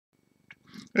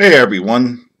Hey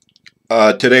everyone,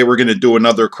 today we're going to do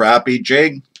another crappie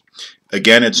jig.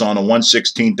 Again, it's on a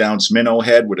 1/16 ounce minnow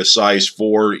head with a size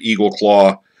 4 eagle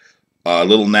claw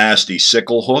little nasty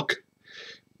sickle hook.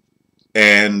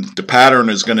 And the pattern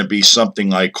is going to be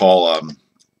something I call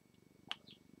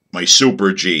my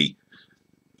super G,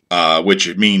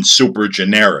 which means super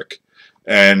generic.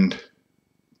 And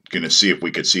going to see if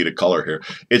we could see the color here.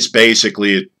 It's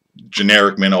basically a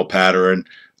generic minnow pattern,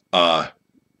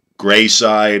 gray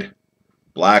side,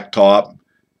 black top,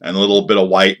 and a little bit of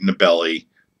white in the belly.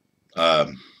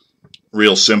 Um,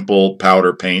 Real simple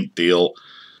powder paint deal.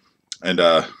 And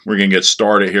we're going to get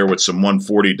started here with some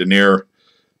 140 denier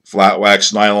flat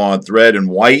wax nylon thread in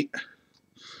white.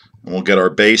 And we'll get our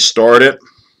base started.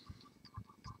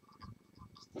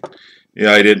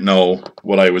 Yeah, I didn't know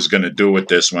what I was going to do with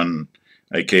this when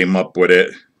I came up with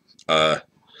it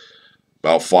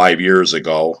about 5 years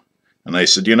ago. And I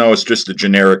said, it's just a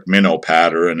generic minnow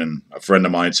pattern. And a friend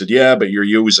of mine said, yeah, but you're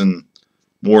using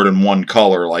more than one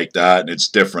color like that, and it's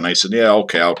different. I said, yeah,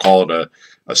 okay, I'll call it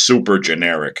a super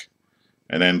generic,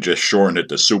 and then just shorten it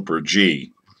to Super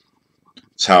G.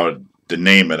 That's how the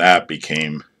name of that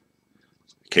came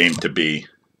to be.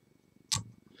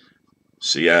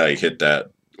 So yeah, I hit that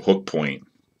hook point,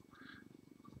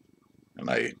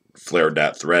 and I flared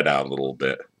that thread out a little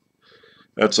bit.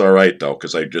 That's all right though,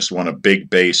 because I just want a big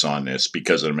base on this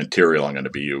because of the material I'm going to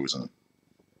be using.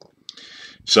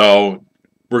 So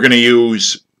we're going to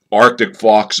use Arctic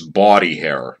Fox body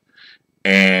hair,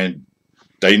 and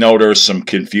I know there's some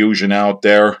confusion out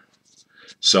there.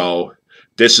 So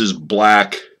this is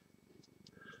black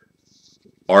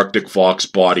Arctic Fox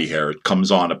body hair. It comes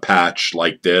on a patch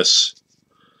like this,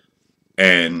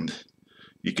 and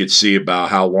you can see about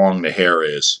how long the hair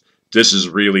is. This is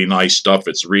really nice stuff.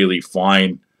 It's really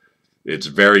fine. It's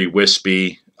very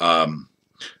wispy. A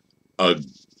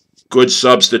good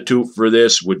substitute for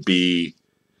this would be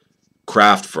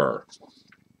craft fur.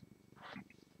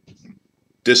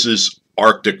 This is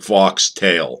Arctic Fox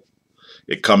tail.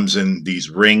 It comes in these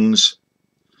rings,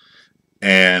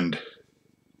 and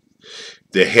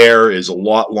the hair is a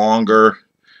lot longer.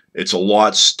 It's a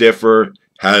lot stiffer.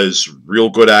 Has real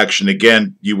good action.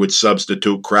 Again, you would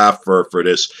substitute craft fur for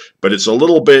this, but it's a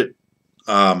little bit,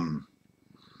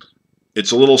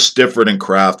 it's a little stiffer than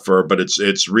craft fur, but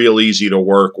it's real easy to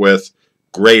work with.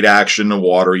 Great action in the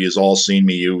water. You've all seen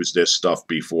me use this stuff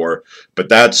before, but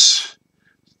that's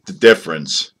the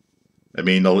difference. I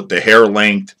mean, the hair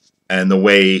length and the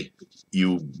way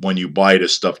when you buy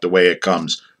this stuff, the way it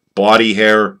comes. Body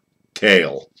hair,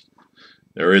 tail.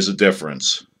 There is a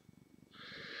difference.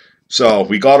 So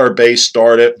we got our base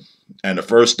started, and the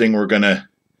first thing we're going to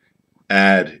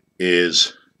add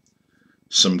is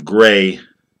some gray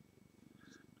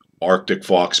Arctic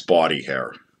Fox body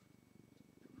hair.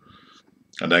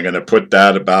 And I'm going to put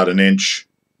that about an inch,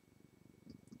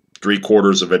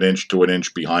 3/4 of an inch to an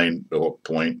inch behind the hook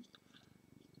point.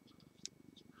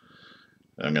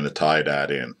 I'm going to tie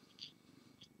that in.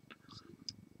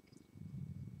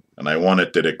 And I want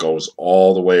it that it goes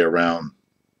all the way around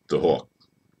the hook.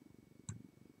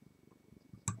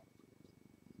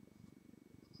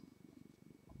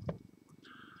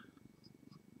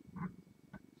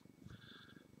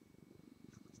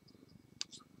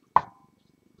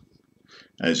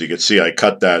 As you can see, I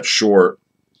cut that short,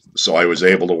 so I was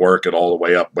able to work it all the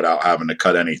way up without having to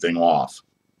cut anything off.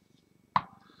 I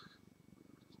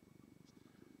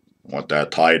want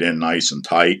that tied in nice and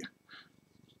tight,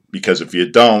 because if you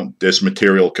don't, this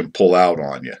material can pull out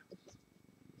on you.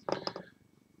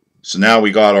 So now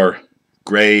we got our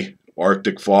gray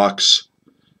Arctic Fox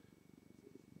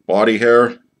body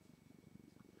hair.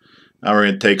 Now we're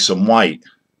going to take some white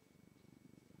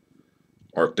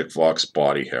Arctic Fox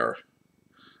body hair.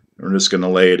 We're just going to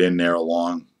lay it in there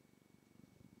along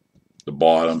the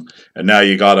bottom. And now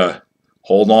you got to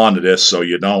hold on to this so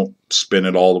you don't spin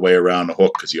it all the way around the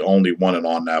hook, because you only want it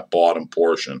on that bottom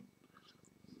portion.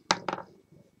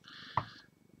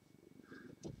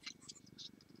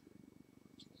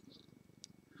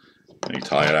 And you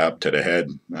tie it up to the head.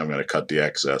 I'm going to cut the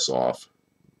excess off.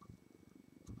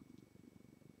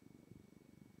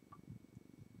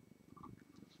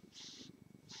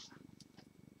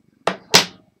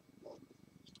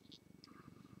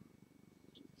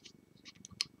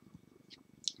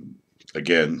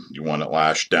 Again, you want it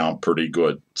lashed down pretty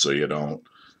good so you don't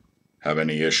have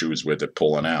any issues with it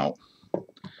pulling out.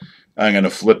 I'm going to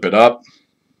flip it up,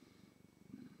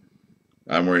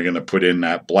 and we're going to put in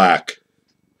that black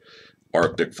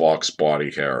Arctic Fox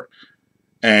body hair.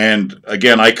 And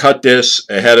again, I cut this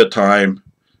ahead of time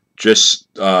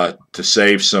just to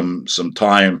save some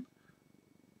time.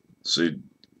 So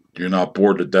you're not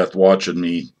bored to death watching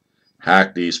me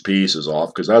hack these pieces off,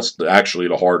 because that's actually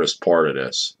the hardest part of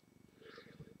this.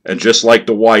 And just like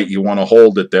the white, you want to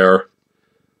hold it there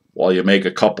while you make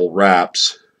a couple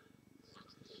wraps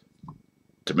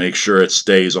to make sure it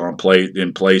stays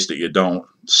in place, that you don't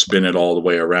spin it all the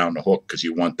way around the hook, because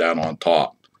you want that on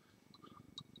top.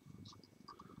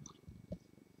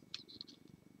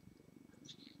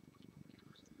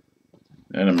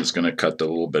 And I'm just going to cut the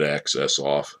little bit of excess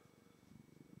off.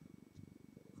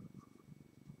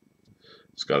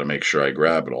 Just got to make sure I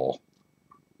grab it all.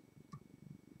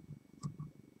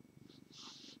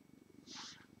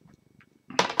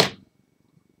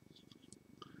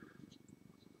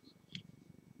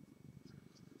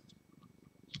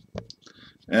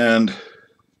 And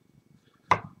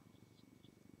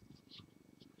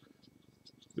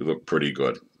we look pretty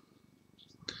good.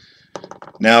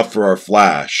 Now for our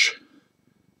flash.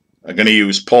 I'm going to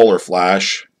use Polar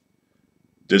Flash.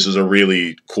 This is a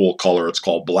really cool color. It's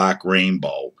called Black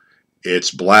Rainbow. It's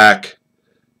black,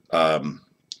 and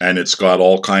it's got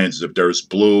all kinds of, there's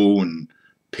blue and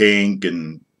pink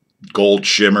and gold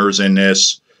shimmers in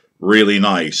this. Really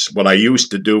nice. What I used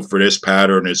to do for this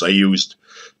pattern is I used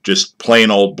just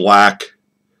plain old black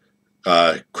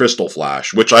crystal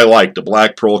flash, which I like. The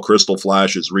black pearl crystal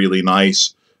flash is really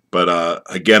nice, but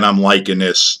again, I'm liking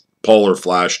this Polar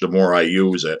Flash the more I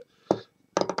use it.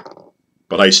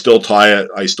 But I still tie it.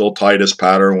 I still tie this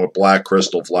pattern with black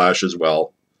crystal flash as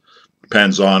well.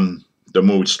 Depends on the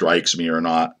mood strikes me or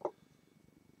not.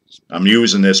 I'm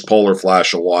using this Polar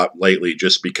Flash a lot lately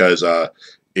just because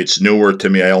it's newer to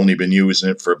me. I only been using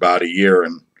it for about a year,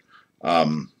 and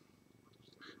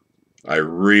I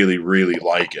really, really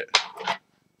like it.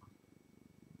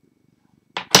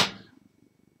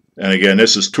 And again,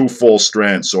 this is 2 full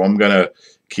strands, so I'm going to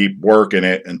keep working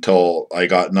it until I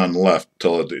got none left,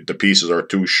 till the pieces are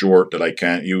too short that I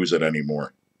can't use it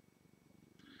anymore.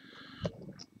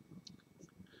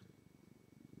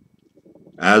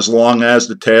 As long as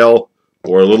the tail,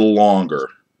 or a little longer.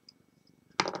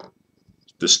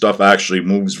 This stuff actually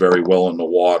moves very well in the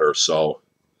water, so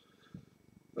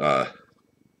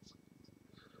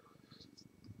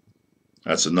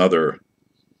that's another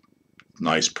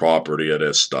nice property of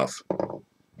this stuff.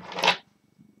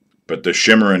 But the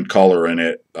shimmer and color in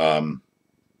it,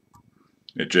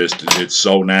 it's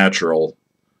so natural.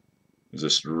 It's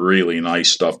just really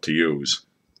nice stuff to use.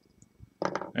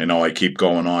 I know I keep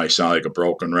going on, I sound like a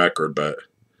broken record, but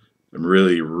I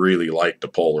really, really like the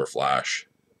Polar Flash.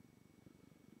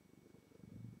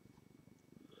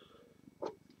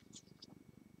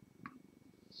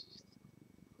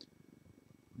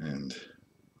 And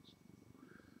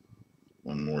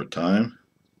one more time.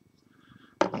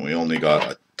 And we only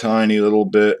got a tiny little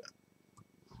bit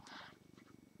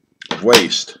of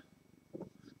waste.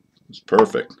 It's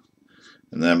perfect.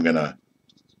 And then I'm going to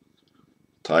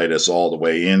tie this all the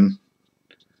way in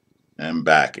and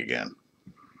back again.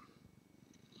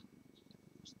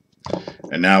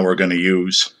 And now we're going to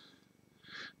use,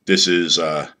 this is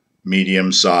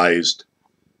medium-sized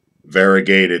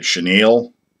variegated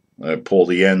chenille. I pull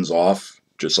the ends off,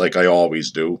 just like I always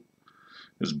do.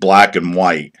 It's black and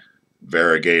white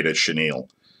variegated chenille.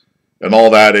 And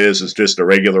all that is just a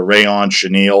regular rayon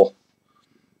chenille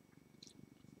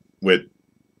with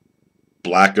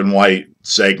black and white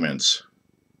segments.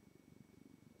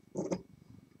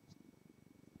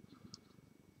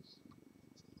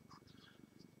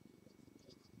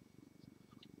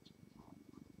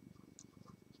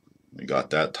 We got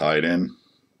that tied in.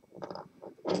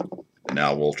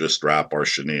 Now we'll just wrap our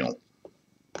chenille.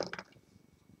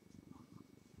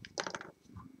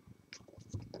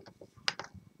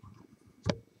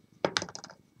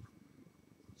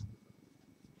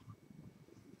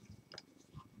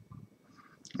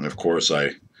 And of course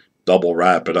I double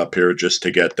wrap it up here just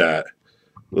to get that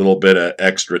little bit of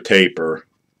extra taper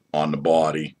on the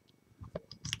body.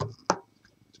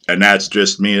 And that's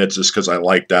just me, that's just because I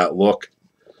like that look.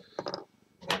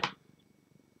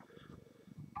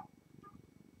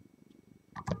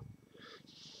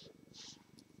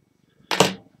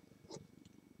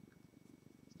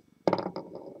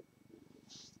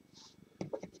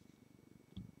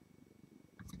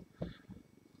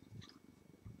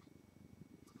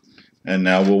 And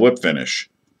now we'll whip finish.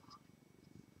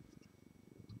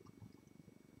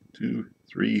 2,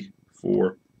 3,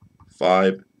 4,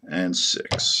 5, and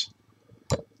 6.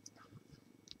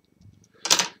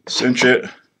 Cinch it.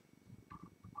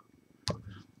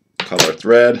 Cut our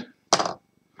thread. And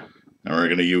we're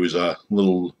going to use a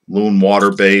little Loon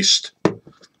water-based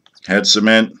head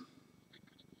cement.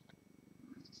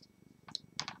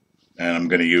 And I'm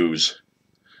going to use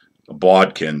a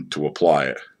bodkin to apply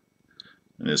it.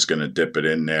 I'm just going to dip it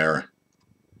in there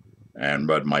and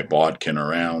rub my bodkin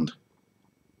around.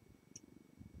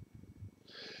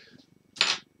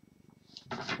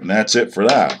 And that's it for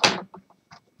that.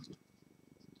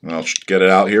 And I'll get it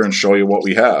out here and show you what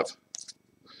we have.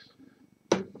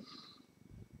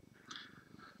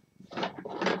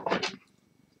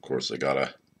 Of course, I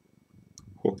gotta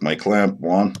hook my clamp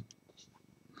on.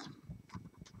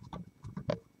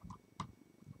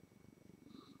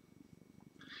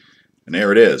 And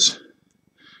there it is.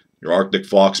 Your Arctic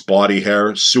Fox Body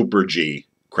Hair Super G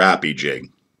Crappie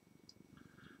Jig.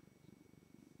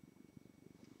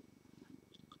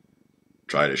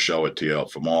 Try to show it to you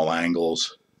from all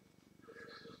angles,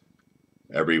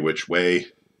 every which way.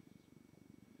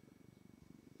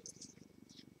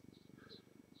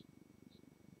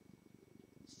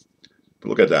 But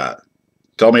look at that.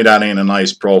 Tell me that ain't a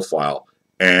nice profile.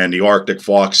 And the Arctic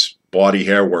Fox Body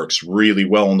Hair works really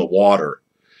well in the water.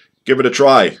 Give it a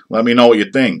try. Let me know what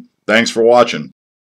you think. Thanks for watching.